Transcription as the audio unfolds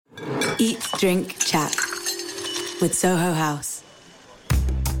Eat, Drink, Chat with Soho House.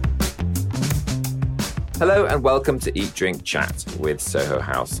 Hello and welcome to Eat, Drink, Chat with Soho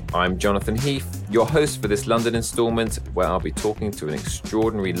House. I'm Jonathan Heath, your host for this London instalment, where I'll be talking to an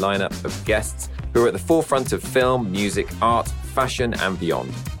extraordinary lineup of guests who are at the forefront of film, music, art, fashion and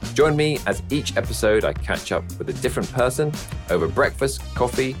beyond. Join me as each episode I catch up with a different person over breakfast,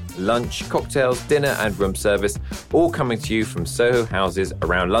 coffee, lunch, cocktails, dinner and room service, all coming to you from Soho houses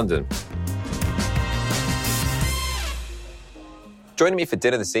around London. Joining me for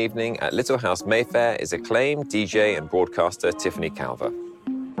dinner this evening at Little House Mayfair is acclaimed DJ and broadcaster Tiffany Calver.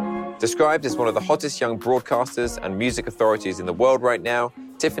 Described as one of the hottest young broadcasters and music authorities in the world right now,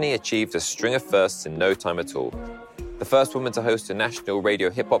 Tiffany achieved a string of firsts in no time at all. The first woman to host a national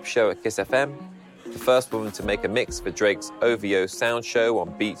radio hip-hop show at Kiss FM, the first woman to make a mix for Drake's OVO sound show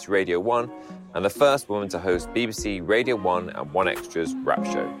on Beats Radio 1, and the first woman to host BBC Radio 1 and 1Extra's rap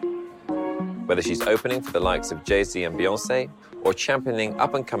show. Whether she's opening for the likes of Jay-Z and Beyoncé, or championing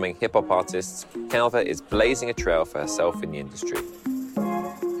up-and-coming hip-hop artists, Calver is blazing a trail for herself in the industry.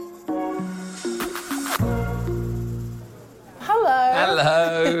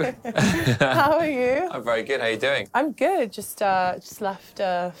 Hello. How are you? I'm very good. How are you doing? I'm good. Just left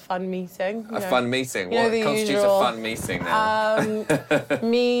a fun meeting. Fun meeting? You know, what constitutes usual, a fun meeting now?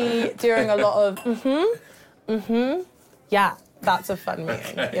 Me doing a lot of Yeah, that's a fun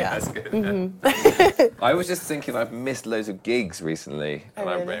meeting. Yeah, that's good. I was just thinking I've missed loads of gigs recently, and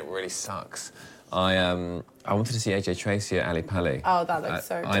it really sucks. I wanted to see AJ Tracey at Ali Pali. Oh, that looks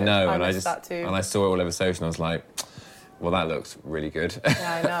so good. I know, I and missed that too. And I saw it all over social, and I was like, well, that looks really good.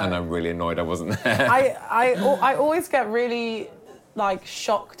 Yeah, I know. And I'm really annoyed I wasn't there. I always get really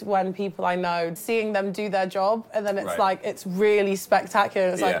shocked when people I know, seeing them do their job, and then it's it's really spectacular.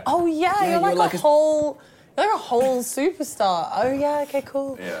 It's like, oh yeah, you're like a whole superstar. Oh yeah, okay,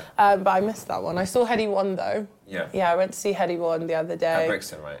 cool. Yeah. But I missed that one. I saw Headie One though. Yeah. Yeah, I went to see Headie One the other day. At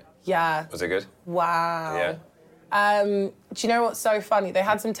Brixton, right? Yeah. Was it good? Wow. Yeah. Do you know what's so funny? They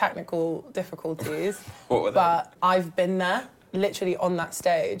had some technical difficulties. What were they? But I've been there, literally on that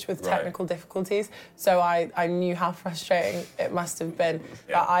stage with technical difficulties. So I knew how frustrating it must have been.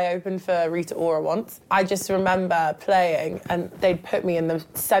 Yeah. But I opened for Rita Ora once. I just remember playing and they'd put me in the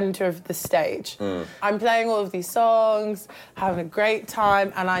centre of the stage. I'm playing all of these songs, having a great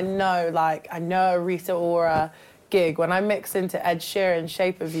time, and I know a Rita Ora gig, when I mix into Ed Sheeran,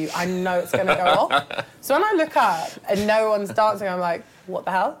 Shape of You, I know it's going to go off. So when I look up and no one's dancing, I'm like, what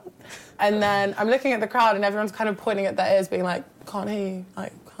the hell? And then I'm looking at the crowd and everyone's kind of pointing at their ears being like, can't hear you,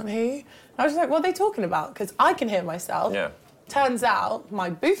 can't hear you. And I was just like, what are they talking about? Because I can hear myself. Yeah. Turns out my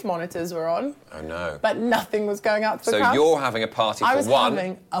booth monitors were on. Oh no. But nothing was going out to the crowd. So you're having a party for one. I was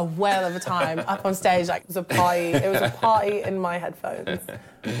having a whale of a time up on stage. It was a party. It was a party in my headphones.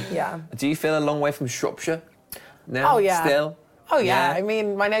 Yeah. Do you feel a long way from Shropshire now? Oh, yeah. Still? Oh, yeah. I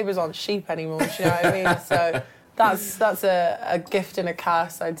mean, my neighbours aren't sheep anymore, do you know what I mean? So that's a gift and a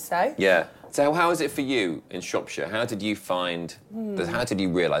curse, I'd say. Yeah. So how is it for you in Shropshire? How did you find... How did you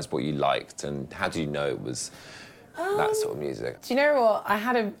realise what you liked, and how did you know it was that sort of music? Do you know what? I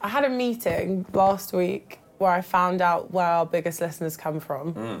had a meeting last week where I found out where our biggest listeners come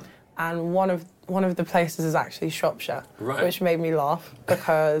from. And one of the places is actually Shropshire, which made me laugh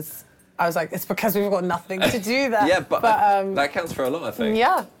because... I was like, it's because we've got nothing to do there. Yeah, but that counts for a lot, I think.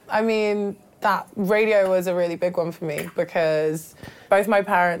 Yeah, I mean, that radio was a really big one for me because both my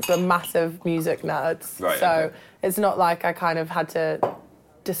parents were massive music nerds. Right, so it's not like I kind of had to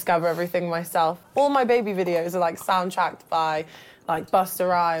discover everything myself. All my baby videos are soundtracked by Busta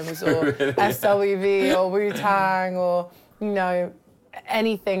Rhymes or SWV or Wu-Tang or,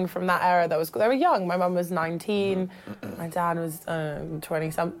 anything from that era that was... They were young. My mum was 19. My dad was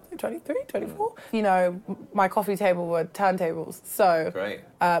 20-something, 23, 24. My coffee table were turntables. So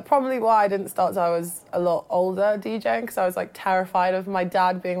probably why I didn't start till I was a lot older DJing, because I was terrified of my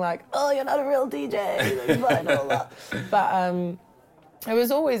dad being like, oh, you're not a real DJ. And all that. But it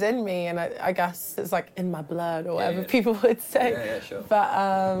was always in me, and I guess it's in my blood or whatever people would say. Yeah, sure.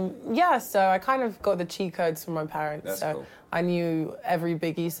 But so I kind of got the cheat codes from my parents. That's so cool. I knew every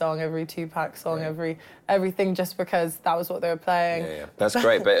Biggie song, every Tupac song, everything just because that was what they were playing. Yeah. That's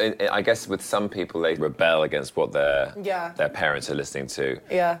great, but I guess with some people they rebel against what their parents are listening to.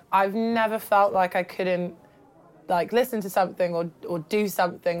 Yeah, I've never felt like I couldn't like listen to something or do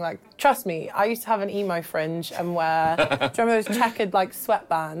something, like trust me, I used to have an emo fringe and wear do you remember those checkered like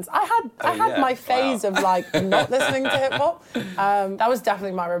sweatbands? I had my phase of like not listening to hip hop. That was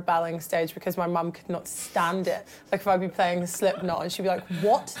definitely my rebelling stage because my mum could not stand it. Like if I'd be playing Slipknot and she'd be like,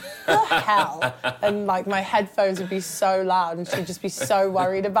 what the hell? And like my headphones would be so loud and she'd just be so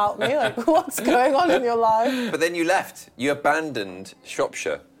worried about me, like what's going on in your life? But then you left. You abandoned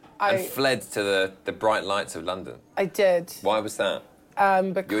Shropshire and fled to the bright lights of London. I did. Why was that?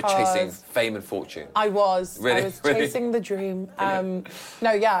 Because you were chasing fame and fortune. I was. Really? I was chasing the dream.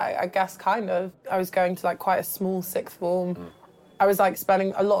 I guess kind of. I was going to like quite a small sixth form. I was like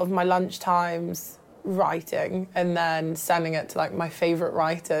spending a lot of my lunch times writing and then sending it to like my favourite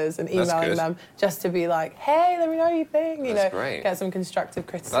writers and emailing them just to be like, hey, let me know what you think, you know, great. Get some constructive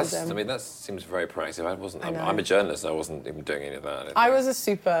criticism. That seems very proactive. I'm a journalist, I wasn't even doing any of that. I was a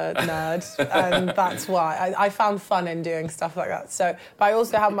super nerd and that's why I found fun in doing stuff like that. So, but I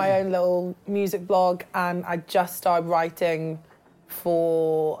also have my own little music blog and I just started writing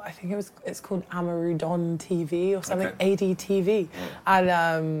for, I think it's called Amarudon TV or something, ADTV.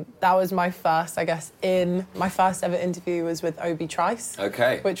 And that was my first, I guess, my first ever interview was with Obi Trice.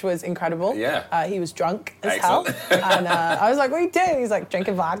 Which was incredible. Yeah. He was drunk as hell. And I was like, what are you doing? He's like,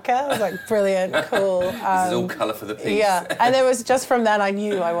 drinking vodka. I was like, brilliant, cool. This is all colour for the piece. Yeah, and it was just from then I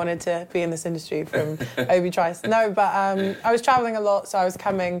knew I wanted to be in this industry from Obi Trice. No, but I was travelling a lot, so I was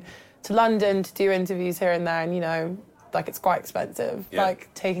coming to London to do interviews here and there, and you know, like it's quite expensive,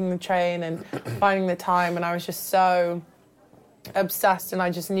 like taking the train and finding the time, and I was just so obsessed, and I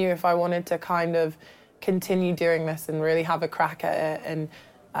just knew if I wanted to kind of continue doing this and really have a crack at it and,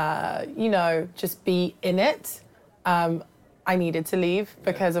 you know, just be in it, I needed to leave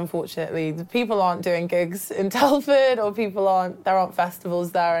because unfortunately the people aren't doing gigs in Telford or there aren't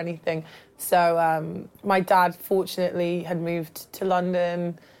festivals there or anything. So my dad fortunately had moved to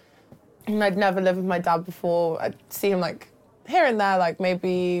London. And I'd never lived with my dad before. I'd see him like here and there, like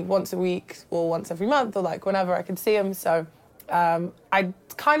maybe once a week or once every month or like whenever I could see him. So I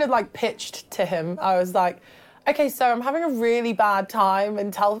kind of like pitched to him. I was like, okay, so I'm having a really bad time in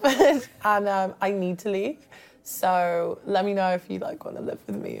Telford and I need to leave. So let me know if you like want to live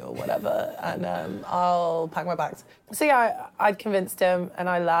with me or whatever and I'll pack my bags. So yeah, I'd convinced him and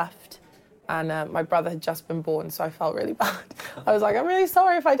I left. And my brother had just been born, so I felt really bad. I was like, I'm really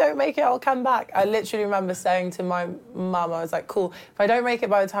sorry, if I don't make it, I'll come back. I literally remember saying to my mum, I was like, cool, if I don't make it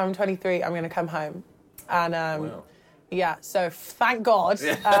by the time I'm 23, I'm going to come home. And wow. Yeah, so thank God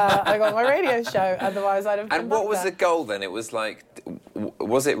I got my radio show, otherwise I'd have been. And what was the goal then? It was like,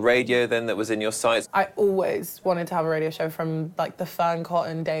 was it radio then that was in your sights? I always wanted to have a radio show from like the Fern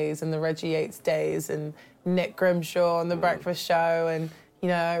Cotton days and the Reggie Yates days and Nick Grimshaw and The Breakfast Show and, you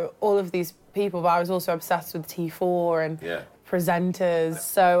know, all of these people, but I was also obsessed with T4 and presenters.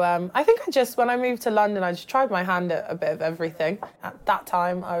 So I think when I moved to London, I just tried my hand at a bit of everything. At that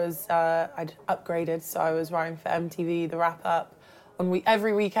time, I'd upgraded, so I was writing for MTV, The Wrap Up.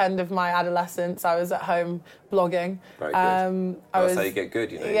 Every weekend of my adolescence, I was at home blogging. Very good. That's how you get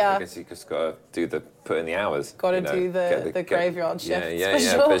good, you know. Yeah. I guess you just got to put in the hours. Got to do the graveyard shifts.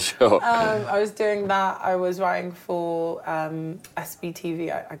 Yeah, for sure. I was doing that. I was writing for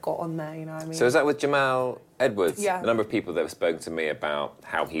SBTV. I got on there, you know what I mean? So is that with Jamal Edwards? Yeah. The number of people that have spoken to me about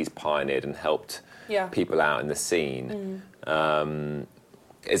how he's pioneered and helped people out in the scene.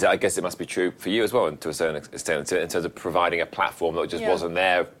 I guess it must be true for you as well, and to a certain extent, in terms of providing a platform that just wasn't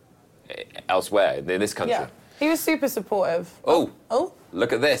there elsewhere in this country. Yeah. He was super supportive. Oh,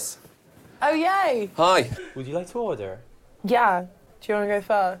 look at this. Oh, yay. Hi. Would you like to order? Yeah. Do you want to go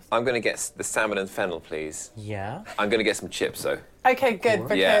first? I'm going to get the salmon and fennel, please. Yeah. I'm going to get some chips, though. Okay, good,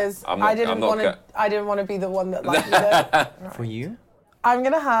 because I didn't want to be the one that liked it. For you? I'm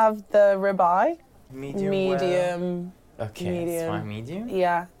going to have the ribeye. Medium. Okay, medium. It's fine, medium?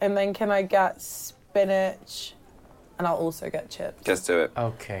 Yeah, and then can I get spinach? And I'll also get chips. Just do it.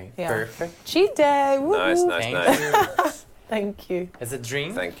 Okay, yeah. Perfect. Cheat day, woo-hoo. Nice. Thank you. As a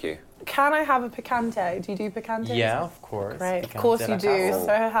drink? Thank you. Can I have a picante? Do you do picantes? Yeah, of course. Great, of course you do.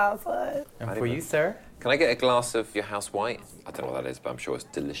 So housewife. And for you, sir? Can I get a glass of your house white? I don't know what that is, but I'm sure it's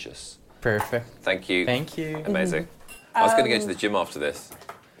delicious. Perfect. Thank you. Thank you. Amazing. I was going to go to the gym after this.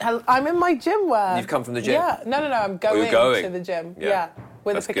 I'm in my gym wear. You've come from the gym? Yeah. No, I'm going to the gym. Yeah.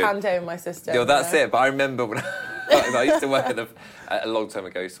 With a picante in my system. Yeah, that's it. But I remember when I used to work a long time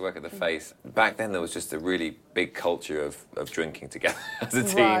ago, I used to work at the Face. Back then, there was just a really big culture of drinking together as a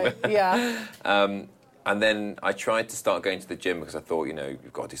team. Right, yeah. And then I tried to start going to the gym because I thought,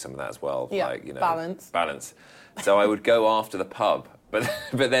 you've got to do some of that as well. Yeah, like, balance. So I would go after the pub but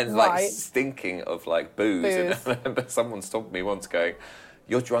then like Right. stinking of like booze. And Booze. I remember someone stopped me once going,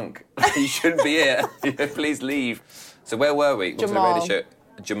 "You're drunk. You shouldn't be here. Please leave." So where were we? What was the Jamal. radio show?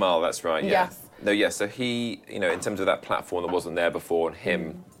 Jamal, that's right. Yeah. Yes. No, yeah. So he, in terms of that platform that wasn't there before, and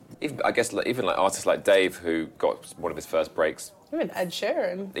him, even, I guess, even like artists like Dave, who got one of his first breaks. Even Ed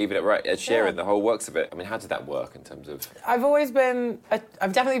Sheeran. Even Ed Sheeran, Yeah. the whole works of it. I mean, how did that work in terms of?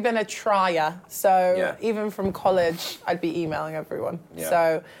 I've definitely been a trier. So Yeah. even from college, I'd be emailing everyone. Yeah.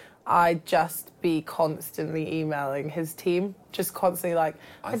 So I'd just be constantly emailing his team, just constantly like,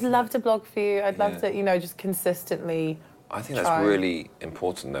 I'd love to blog for you. I'd love to, just consistently. I think that's try. really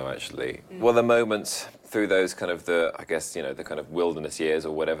important, though. Actually, well, the moments through those kind of the kind of wilderness years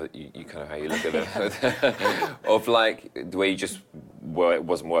or whatever you kind of how you look at them, of like where you just it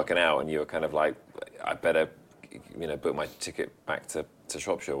wasn't working out and you were kind of like, I better, book my ticket back to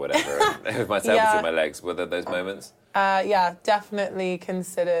Shropshire or whatever, and with my tail between my legs. Were there those moments? Yeah, definitely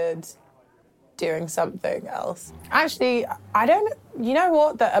considered doing something else. Actually, I don't. You know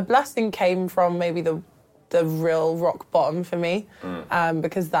what? That a blessing came from maybe the real rock bottom for me,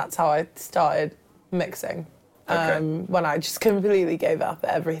 because that's how I started mixing. When I just completely gave up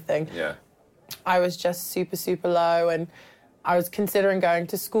everything. Yeah. I was just super, super low, and I was considering going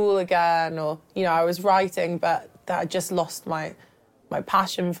to school again, or I was writing, but I just lost my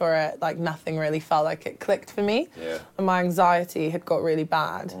passion for it. Like nothing really felt like it clicked for me, and my anxiety had got really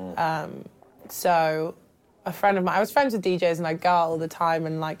bad. So a friend of mine, I was friends with DJs, and I'd go out all the time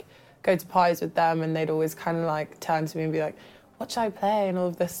and like go to parties with them, and they'd always kind of like turn to me and be like, what should I play, and all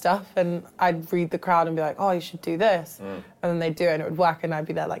of this stuff, and I'd read the crowd and be like, oh, you should do this, and then they'd do it and it would work, and I'd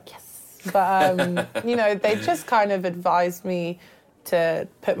be there like, yes. But they just kind of advised me to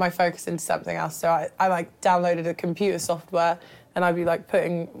put my focus into something else. So I like downloaded a computer software, and I'd be like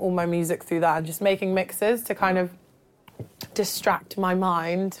putting all my music through that and just making mixes to kind of distract my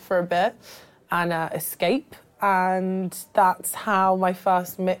mind for a bit and escape. And that's how my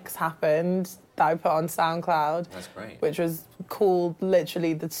first mix happened that I put on SoundCloud. That's great. Which was called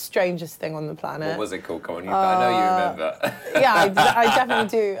literally the strangest thing on the planet. What was it called? Come on, I know you remember. Yeah, I definitely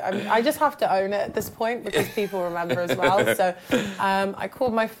do. I just have to own it at this point because people remember as well. So I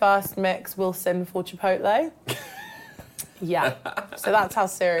called my first mix Wilson for Chipotle. Yeah, so that's how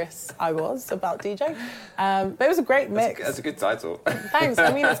serious I was about DJing. But it was a great mix. That's a good title. Thanks.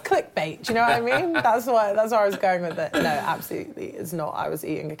 I mean, it's clickbait. Do you know what I mean? That's where I was going with it. No, absolutely, it's not. I was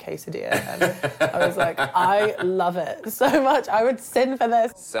eating a quesadilla, and I was like, I love it so much. I would sin for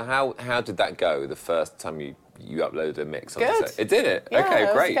this. So how did that go the first time you uploaded a mix? Good. It did it? Yeah, okay, I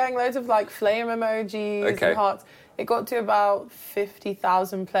was great. getting loads of like flame emojis Okay. and hearts. It got to about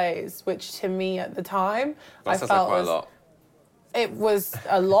 50,000 plays, which to me at the time, That I sounds felt like quite was a lot. it was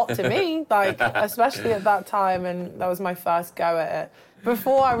a lot to me, like especially at that time, and that was my first go at it.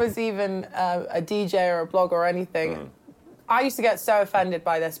 Before I was even a DJ or a blogger or anything, I used to get so offended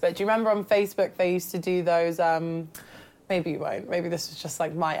by this. But do you remember on Facebook they used to do those? Maybe you won't. Maybe this was just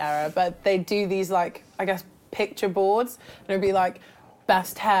like my era, but they do these like I guess picture boards, and it'd be like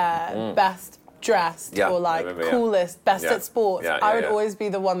best hair, best dressed, Yeah, or I like remember, yeah. coolest, best Yeah. at sports. Yeah, I would yeah. always be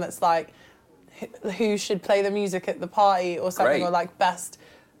the one that's like, who should play the music at the party or something, Great. or like best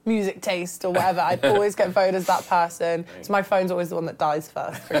music taste or whatever. I'd always get voted as that person. So my phone's always the one that dies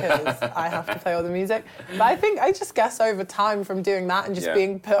first because I have to play all the music. But I think I just guess over time from doing that and just Yeah.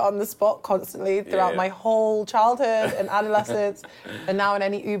 being put on the spot constantly throughout yeah. my whole childhood and adolescence, and now in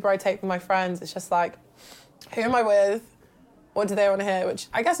any Uber I take with my friends, it's just like, who am I with? What do they want to hear? Which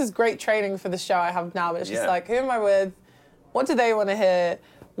I guess is great training for the show I have now, but it's just Yeah. like, who am I with? What do they want to hear?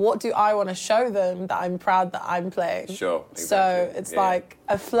 What do I want to show them that I'm proud that I'm playing? Sure, So exactly. it's Yeah. like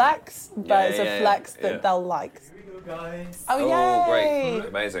a flex, but Yeah, it's yeah, a flex yeah. that they'll like. Here we go, guys. Oh, Oh, yay! great.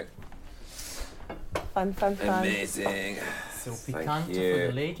 Amazing. Fun, fun, fun. Amazing. So Thank picante you. for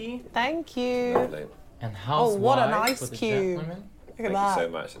the lady Thank you. Lovely. and housewife what an ice for the cube. gentleman. Look at Thank that. you so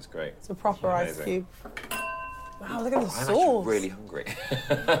much. It's great. It's a proper ice Amazing. cube. Wow, look at the I'm sauce. actually really hungry.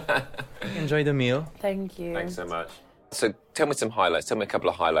 Enjoy the meal. Thank you. Thanks so much. So tell me some highlights. Tell me a couple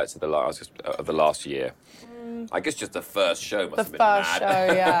of highlights of the last year. I guess just the first show must The have been first mad.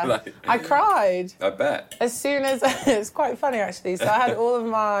 show, yeah. Like, I cried. I bet. As soon as it's quite funny actually. So I had all of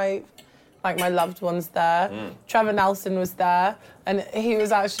my loved ones there. Trevor Nelson was there, and he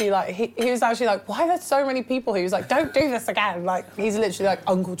was actually like why are there so many people? He was like, don't do this again. Like he's literally like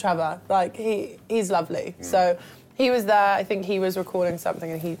Uncle Trevor. Like he's lovely. So he was there. I think he was recording something,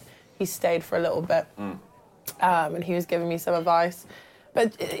 and he stayed for a little bit, and he was giving me some advice.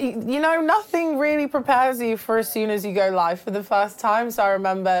 But, nothing really prepares you for as soon as you go live for the first time. So I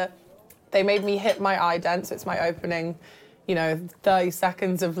remember they made me hit my ident, so it's my opening 30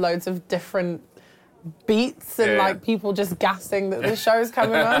 seconds of loads of different beats and like people just gassing that the show's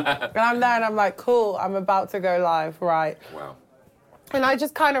coming on. And I'm there and I'm like, cool, I'm about to go live, right? Wow. And I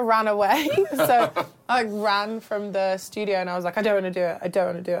just kind of ran away. So I ran from the studio and I was like, I don't want to do it. I don't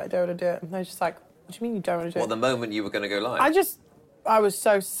want to do it. I don't want to do it. And they're just like, what do you mean you don't want to do it? Well, the moment you were going to go live? I was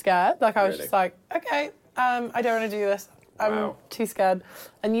so scared. Like I was Really? just like, okay, I don't want to do this. I'm too scared.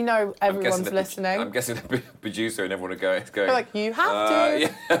 And everyone's listening. I'm guessing the producer and everyone are going. They're like, you have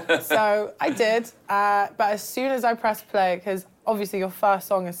to. Yeah. So I did. But as soon as I pressed play, because obviously your first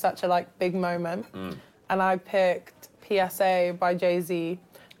song is such a big moment, and I picked PSA by Jay-Z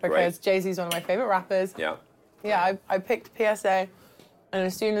because Jay-Z's one of my favourite rappers. Yeah. Yeah, I picked PSA, and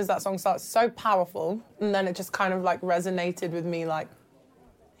as soon as that song starts, so powerful, and then it just kind of resonated with me,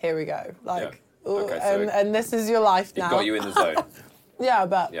 here we go, Okay, so and this is your life now. It got you in the zone. Yeah,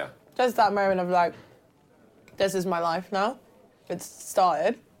 but just that moment of this is my life now. It's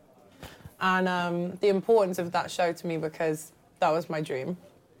started, and the importance of that show to me because that was my dream.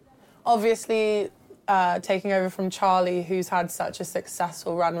 Obviously, taking over from Charlie, who's had such a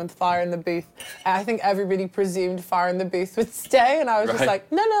successful run with Fire in the Booth. I think everybody presumed Fire in the Booth would stay, and I was just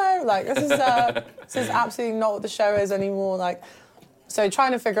like, no, this is absolutely not what the show is anymore. So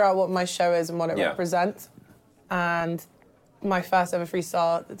trying to figure out what my show is and what it represents. And my first ever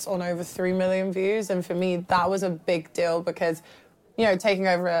freestyle, it's on over 3 million views, and for me, that was a big deal because, taking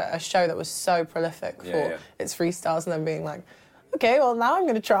over a show that was so prolific for its freestyles and then being like, okay, well, now I'm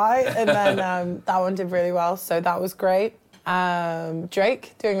going to try. And then that one did really well, so that was great.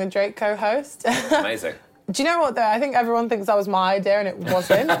 Drake, doing the Drake co-host. Amazing. Do you know what, though? I think everyone thinks that was my idea, and it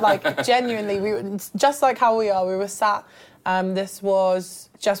wasn't. Genuinely, we were, just like how we are, we were sat, this was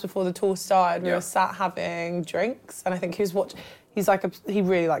just before the tour started, we were sat having drinks, and I think he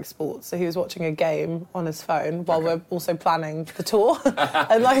really likes sports, so he was watching a game on his phone while we're also planning the tour.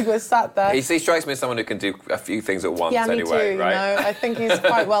 And we're sat there. He strikes me as someone who can do a few things at once me anyway, too, right? I think he's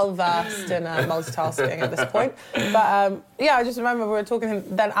quite well versed in multitasking at this point. But I just remember we were talking to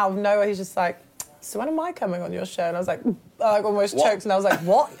him, then out of nowhere he's just like, so when am I coming on your show? And I was like, almost choked, and I was like,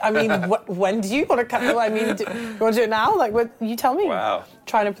 what? I mean, when do you want to come? I mean, do you want to do it now? You tell me. Wow.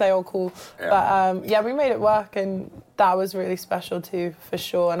 Trying to play all cool. Yeah. But we made it work, and that was really special too, for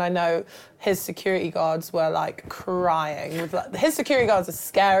sure. And I know his security guards were crying. His security guards are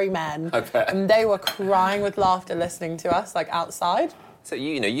scary men. Okay. And they were crying with laughter listening to us, outside. So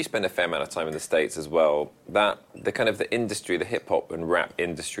you spend a fair amount of time in the States as well. The industry, the hip hop and rap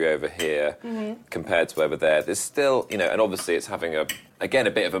industry over here, compared to over there, there's still and obviously it's having a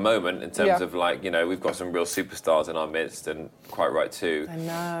bit of a moment in terms of we've got some real superstars in our midst, and quite right too. I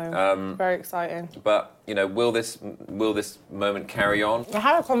know. Very exciting. But will this moment carry on? I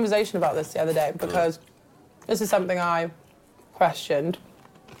had a conversation about this the other day because this is something I questioned,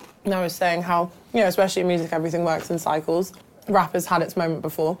 and I was saying how especially in music, everything works in cycles. Rap has had its moment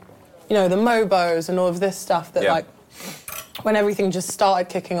before. The Mobos and all of this stuff that, when everything just started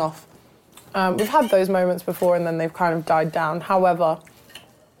kicking off. We've had those moments before and then they've kind of died down. However,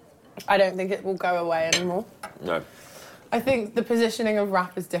 I don't think it will go away anymore. No. I think the positioning of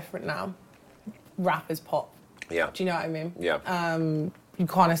rap is different now. Rap is pop. Yeah. Do you know what I mean? Yeah. You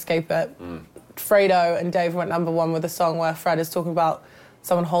can't escape it. Fredo and Dave went #1 with a song where Fred is talking about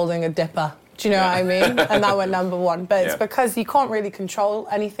someone holding a dipper. Do you know what I mean? And that went #1. But it's because you can't really control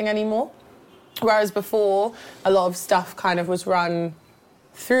anything anymore. Whereas before, a lot of stuff kind of was run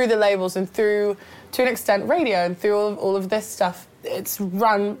through the labels and through, to an extent, radio and through all of this stuff. It's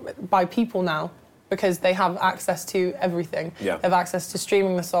run by people now because they have access to everything. Yeah. They have access to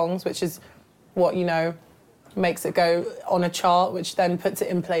streaming the songs, which is what, makes it go on a chart, which then puts it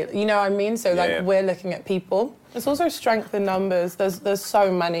in play. You know what I mean? So, we're looking at people. There's also strength in numbers. There's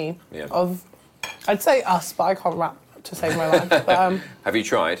so many of... I'd say us, but I can't rap to save my life. But, have you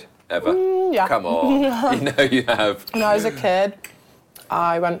tried ever? Yeah. Come on. You have. When I was a kid,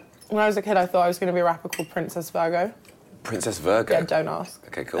 I thought I was going to be a rapper called Princess Virgo. Princess Virgo? Yeah, don't ask.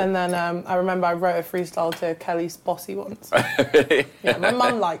 Okay, cool. And then I remember I wrote a freestyle to Kelly's Bossy once. Really? Yeah, my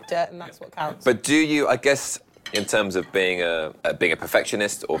mum liked it, and that's what counts. But do you, I guess, in terms of being a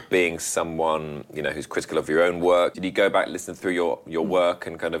perfectionist or being someone who's critical of your own work, did you go back, listen through your work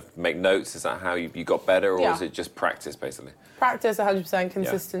and kind of make notes? Is that how you got better, or is it just practice basically? Practice 100%,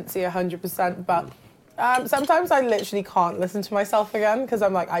 consistency 100%. But sometimes I literally can't listen to myself again because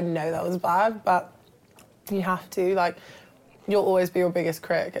I'm like, I know that was bad, but you have to. You'll always be your biggest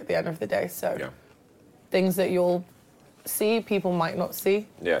critic at the end of the day. So things that you'll see, people might not see.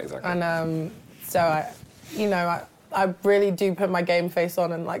 Yeah, exactly. And so I really do put my game face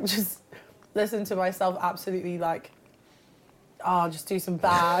on and just listen to myself absolutely just do some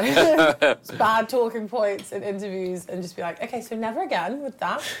bad talking points in interviews and just be like, okay, so never again with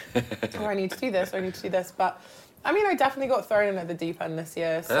that. Or I need to do this, or I need to do this. But, I mean, I definitely got thrown in at the deep end this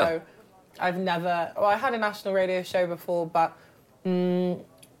year, so I've never... Well, I had a national radio show before, but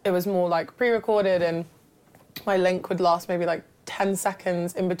it was more like pre-recorded, and my link would last maybe like 10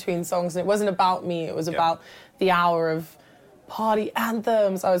 seconds in between songs, and it wasn't about me, it was about the hour of party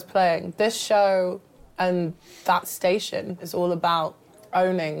anthems I was playing. This show and that station is all about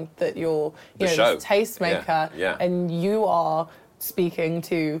owning that you're the tastemaker and you are speaking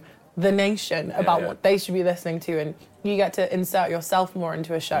to the nation about what they should be listening to, and you get to insert yourself more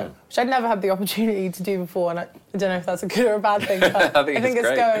into a show, which I'd never had the opportunity to do before, and I don't know if that's a good or a bad thing, but I think it's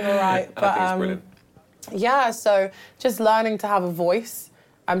going all right. But, I think it's brilliant. Yeah, so just learning to have a voice.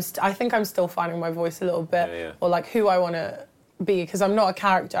 I think I'm still finding my voice a little bit, or like who I want to be, because I'm not a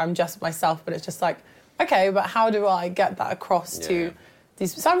character, I'm just myself, but it's just like, okay, but how do I get that across to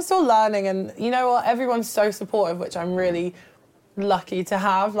these... So I'm still learning, and you know what, everyone's so supportive, which I'm really lucky to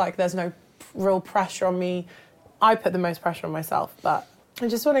have. Like, there's no real pressure on me. I put the most pressure on myself, but I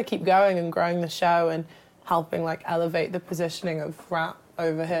just want to keep going and growing the show and helping like elevate the positioning of rap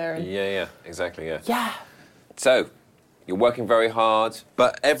over here. And exactly. Yeah. So, you're working very hard,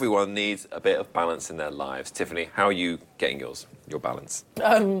 but everyone needs a bit of balance in their lives. Tiffany, how are you getting your balance?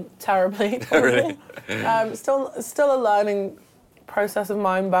 Terribly. Really? Still a learning process of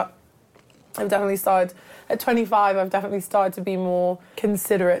mine, but I've definitely started, at 25, I've definitely started to be more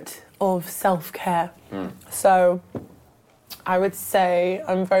considerate of self-care. So I would say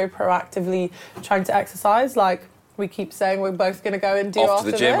I'm very proactively trying to exercise. Like we keep saying, we're both going to go and do off after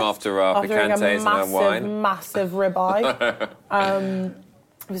to the gym this, after our picantes and our wine. Massive ribeye.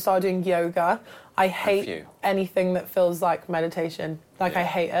 We started doing yoga. I hate anything that feels like meditation. Like I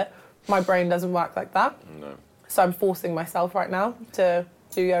hate it. My brain doesn't work like that. No. So I'm forcing myself right now to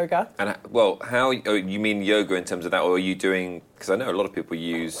do yoga. And how you mean yoga in terms of that, or are you doing? Because I know a lot of people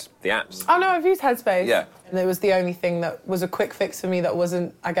use the apps. Oh no, I've used Headspace. Yeah. And it was the only thing that was a quick fix for me that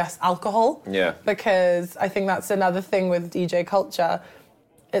wasn't, I guess, alcohol. Yeah. Because I think that's another thing with DJ culture.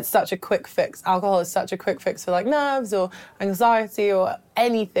 It's such a quick fix. Alcohol is such a quick fix for like nerves or anxiety or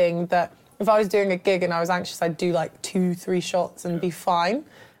anything that if I was doing a gig and I was anxious, I'd do like 2-3 shots and be fine.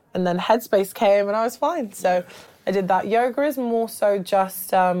 And then Headspace came and I was fine. So I did that. Yoga is more so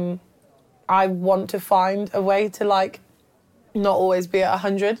just, I want to find a way to like not always be at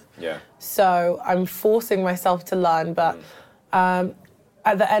 100. Yeah. So I'm forcing myself to learn, but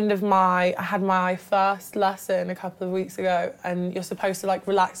at the end of I had my first lesson a couple of weeks ago, and you're supposed to like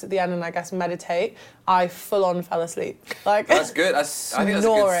relax at the end and I guess meditate. I full on fell asleep. Like that's good. I think that's a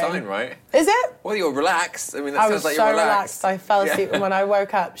good sign, right? Is it? Well, you're relaxed. I mean, that I sounds was like so you're relaxed. I fell asleep, and when I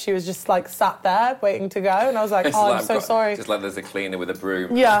woke up, she was just like sat there waiting to go, and I was like, I'm so sorry. Just like there's a cleaner with a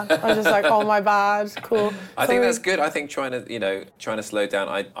broom. Yeah, I was just like, oh my bad, cool. I think that's good. I think trying to slow down.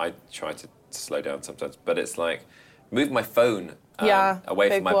 I try to slow down sometimes, but it's like move my phone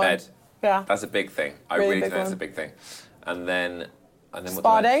away from my bed. Yeah, that's a big thing. I really think that's a big thing. And then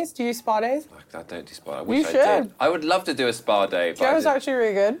spa days? Do you use spa days? I don't do spa. I wish I should. did. I would love to do a spa day. Joe's actually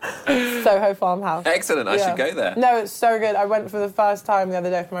really good. Soho Farmhouse. Excellent. I should go there. No, it's so good. I went for the first time the other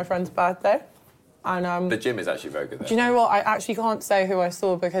day for my friend's birthday. And the gym is actually very good there. Do you know what? I actually can't say who I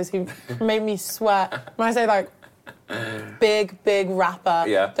saw because he made me sweat. When I say like big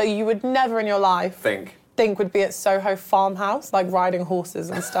rapper that you would never in your life think would be at Soho Farmhouse, like riding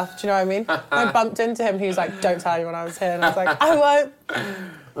horses and stuff. Do you know what I mean? I bumped into him. He was like, "Don't tell anyone I was here," and I was like, "I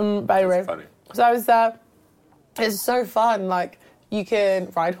won't." But anyway, funny. So I was there. It's so fun. Like you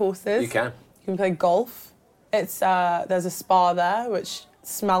can ride horses. You can. You can play golf. It's there's a spa there which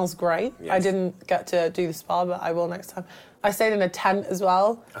smells great. Yes. I didn't get to do the spa, but I will next time. I stayed in a tent as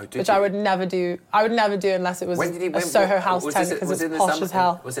well, which you? I would never do. I would never do unless it was a Soho House tent because it's posh as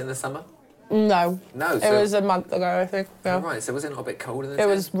hell. Was it in the summer? No. No. It was a month ago, I think. Yeah. Oh, right. So was it not a bit colder than it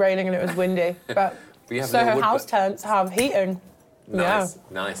was raining and it was windy. But Soho House tents have heating. Nice. Yeah.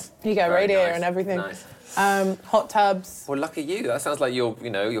 Nice. You get a radiator and everything. Nice. Hot tubs. Well, lucky you. That sounds like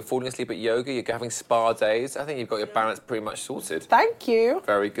you're falling asleep at yoga. You're having spa days. I think you've got your balance pretty much sorted. Thank you.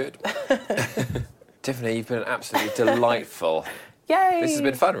 Very good. Tiffany, you've been absolutely delightful. Yay! This has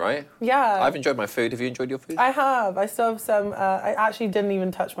been fun, right? Yeah. I've enjoyed my food. Have you enjoyed your food? I have. I still have some. I actually didn't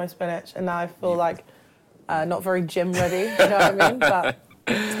even touch my spinach, and now I feel like not very gym ready. You know what I mean? But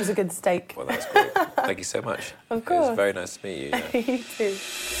it was a good steak. Well, that's great. Thank you so much. Of course. It was very nice to meet you. Yeah. You too.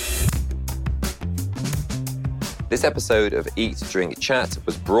 This episode of Eat, Drink, Chat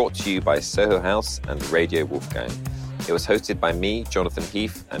was brought to you by Soho House and Radio Wolfgang. It was hosted by me, Jonathan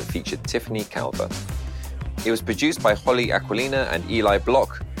Heath, and featured Tiffany Calver. It was produced by Holly Aquilina and Eli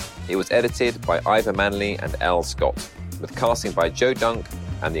Block. It was edited by Ivor Manley and Al Scott, with casting by Joe Dunk,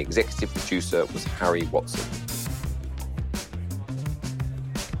 and the executive producer was Harry Watson.